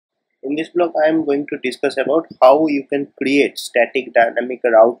In this blog, I am going to discuss about how you can create static dynamic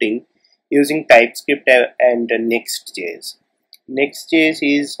routing using TypeScript and Next.js. Next.js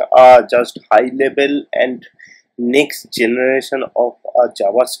is just high level and next generation of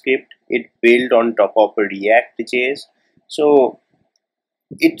JavaScript. It built on top of React.js, so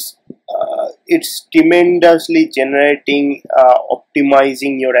it's tremendously generating,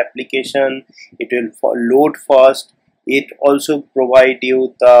 optimizing your application. It will load fast. It also provide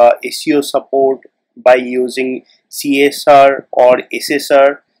you the SEO support by using CSR or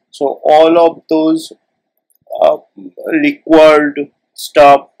SSR. So all of those required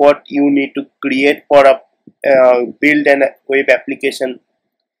stuff what you need to create for a build an web application,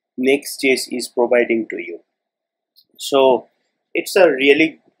 Next.js is providing to you. So it's a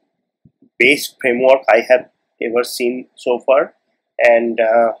really best framework I have ever seen so far, and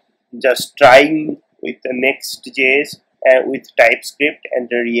just trying with the Next.js with TypeScript and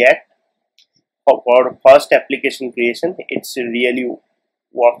the React for first application creation, it's really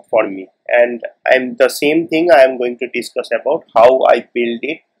worked for me. And I'm the same thing I am going to discuss about how I build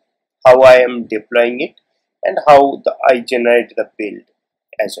it, how I am deploying it, and how I generate the build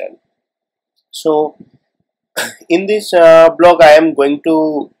as well. So in this blog, I am going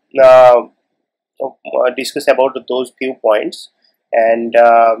to discuss about those few points, and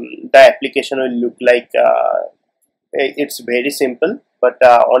the application will look like it's very simple, but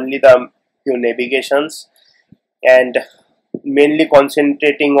only the few navigations, and mainly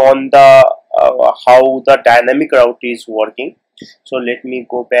concentrating on the how the dynamic route is working. So let me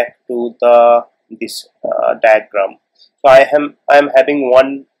go back to this diagram. So I am having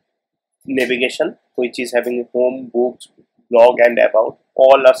one navigation which is having home, books, blog, and about.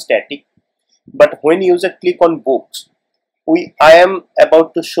 All are static, but when user click on books, I am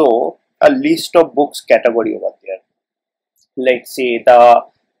about to show a list of books category over there. Let's say the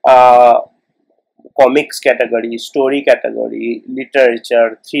comics category, story category,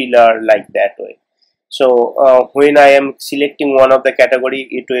 literature, thriller, like that way. So when I am selecting one of the category,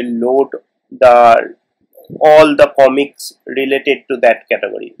 it will load the all the comics related to that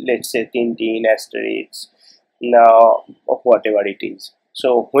category. Let's say Tintin, Asterix, now whatever it is.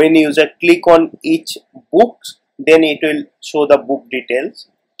 So when user click on each books, then it will show the book details.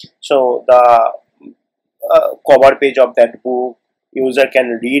 So the cover page of that book, user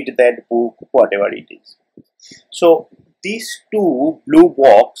can read that book, whatever it is. So these two blue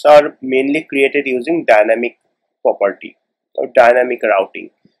box are mainly created using dynamic property or dynamic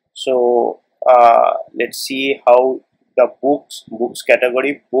routing. So let's see how the books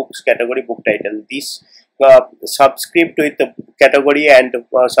category, book title, this subscript with the category and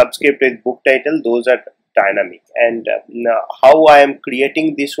subscript with book title, those are dynamic. And how I am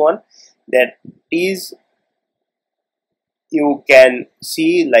creating this one, that is, you can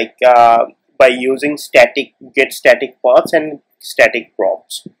see like by using get static paths and static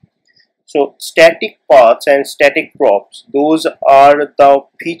props. So static paths and static props, those are the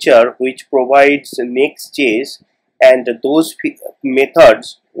feature which provides Next.js, and those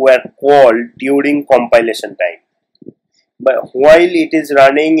methods were called during compilation time. But while it is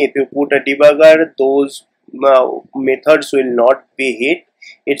running, if you put a debugger, those methods will not be hit.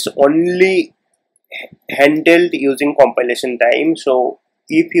 It's only handled using compilation time. So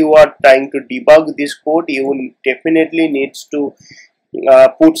if you are trying to debug this code, you definitely needs to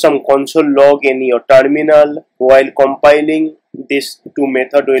put some console log in your terminal. While compiling, this two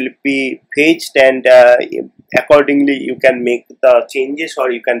method will be fetched, and accordingly you can make the changes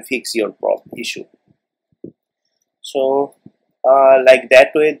or you can fix your issue. So like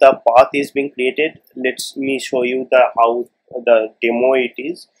that way the path is being created. Let me show you how the demo it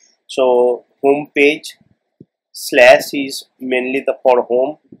is. So home page / is mainly the for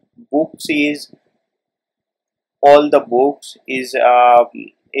home, books is all the books is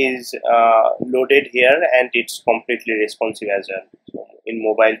loaded here, and it's completely responsive as well. So in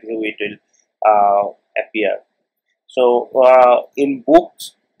mobile view it will appear. So in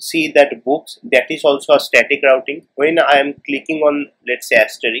books, see that books, that is also a static routing. When I am clicking on, let's say,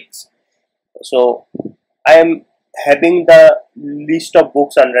 Asterix, so I am having the list of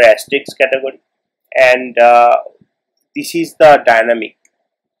books under Asterix category, and this is the dynamic.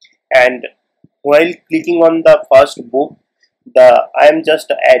 And while clicking on the first book, I am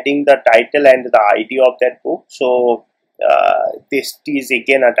just adding the title and the ID of that book. So this is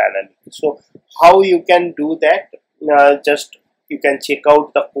again a dynamic. So how you can do that? Just you can check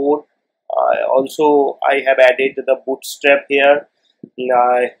out the code. Also, I have added the Bootstrap here.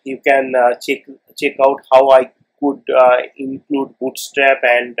 You can check out how I could include Bootstrap,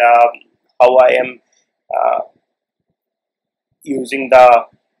 and how I am using the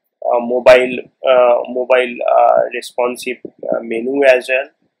mobile responsive menu as well.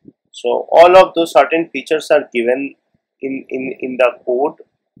 So all of those certain features are given in the code.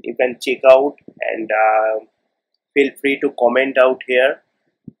 You can check out and feel free to comment out here.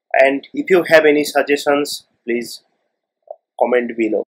 And if you have any suggestions, please comment below.